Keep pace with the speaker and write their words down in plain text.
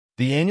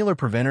The annular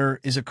preventer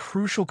is a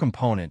crucial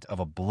component of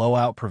a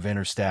blowout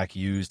preventer stack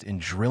used in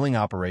drilling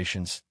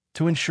operations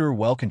to ensure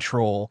well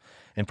control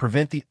and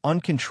prevent the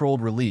uncontrolled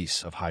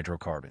release of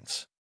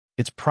hydrocarbons.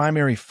 Its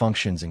primary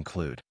functions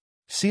include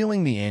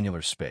sealing the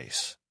annular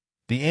space.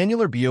 The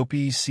annular BOP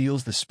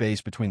seals the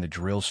space between the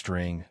drill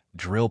string,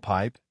 drill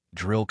pipe,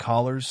 drill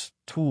collars,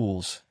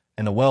 tools,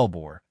 and the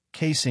wellbore,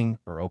 casing,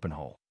 or open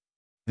hole.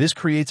 This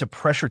creates a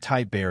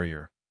pressure-tight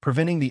barrier,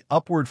 preventing the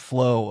upward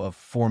flow of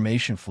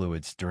formation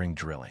fluids during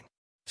drilling.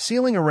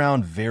 Sealing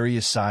around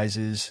various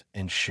sizes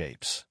and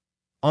shapes.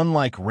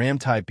 Unlike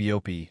ram-type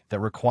BOP that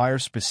require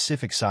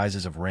specific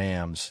sizes of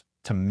rams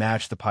to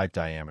match the pipe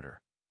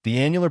diameter, the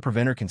annular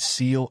preventer can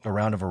seal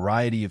around a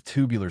variety of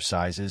tubular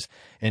sizes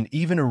and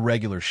even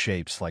irregular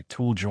shapes like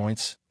tool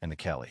joints and the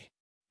Kelly.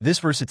 This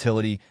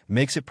versatility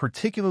makes it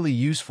particularly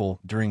useful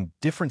during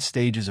different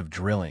stages of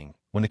drilling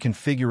when the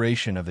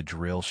configuration of the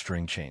drill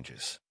string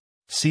changes.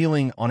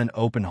 Sealing on an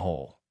open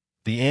hole.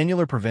 The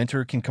annular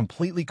preventer can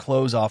completely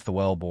close off the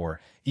wellbore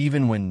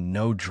even when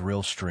no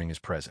drill string is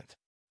present.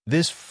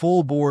 This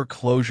full-bore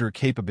closure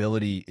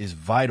capability is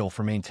vital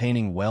for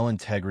maintaining well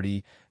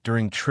integrity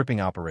during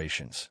tripping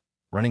operations,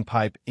 running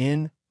pipe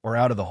in or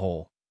out of the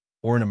hole,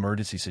 or in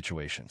emergency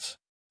situations.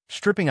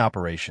 Stripping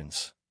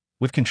operations.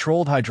 With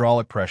controlled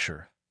hydraulic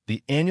pressure,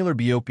 the annular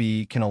BOP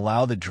can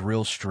allow the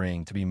drill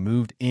string to be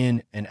moved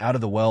in and out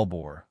of the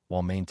wellbore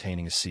while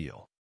maintaining a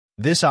seal.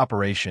 This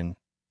operation,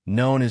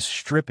 known as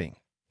stripping,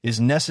 is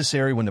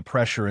necessary when the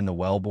pressure in the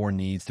wellbore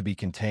needs to be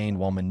contained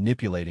while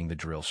manipulating the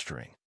drill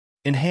string.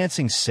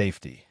 Enhancing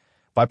safety.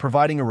 By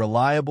providing a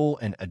reliable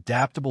and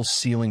adaptable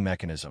sealing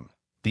mechanism,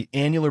 the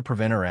annular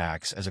preventer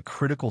acts as a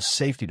critical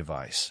safety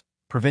device,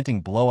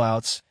 preventing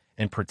blowouts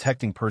and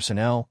protecting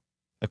personnel,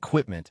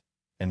 equipment,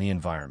 and the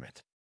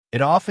environment.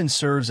 It often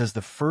serves as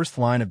the first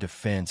line of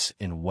defense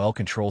in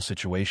well-controlled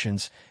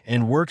situations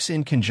and works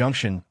in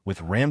conjunction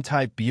with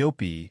ram-type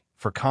BOP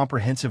for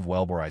comprehensive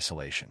wellbore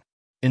isolation.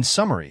 In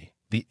summary,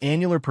 the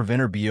annular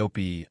preventer BOP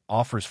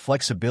offers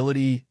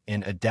flexibility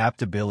and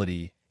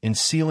adaptability in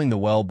sealing the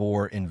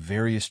wellbore in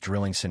various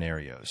drilling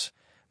scenarios,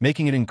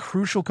 making it a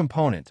crucial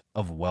component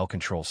of well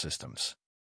control systems.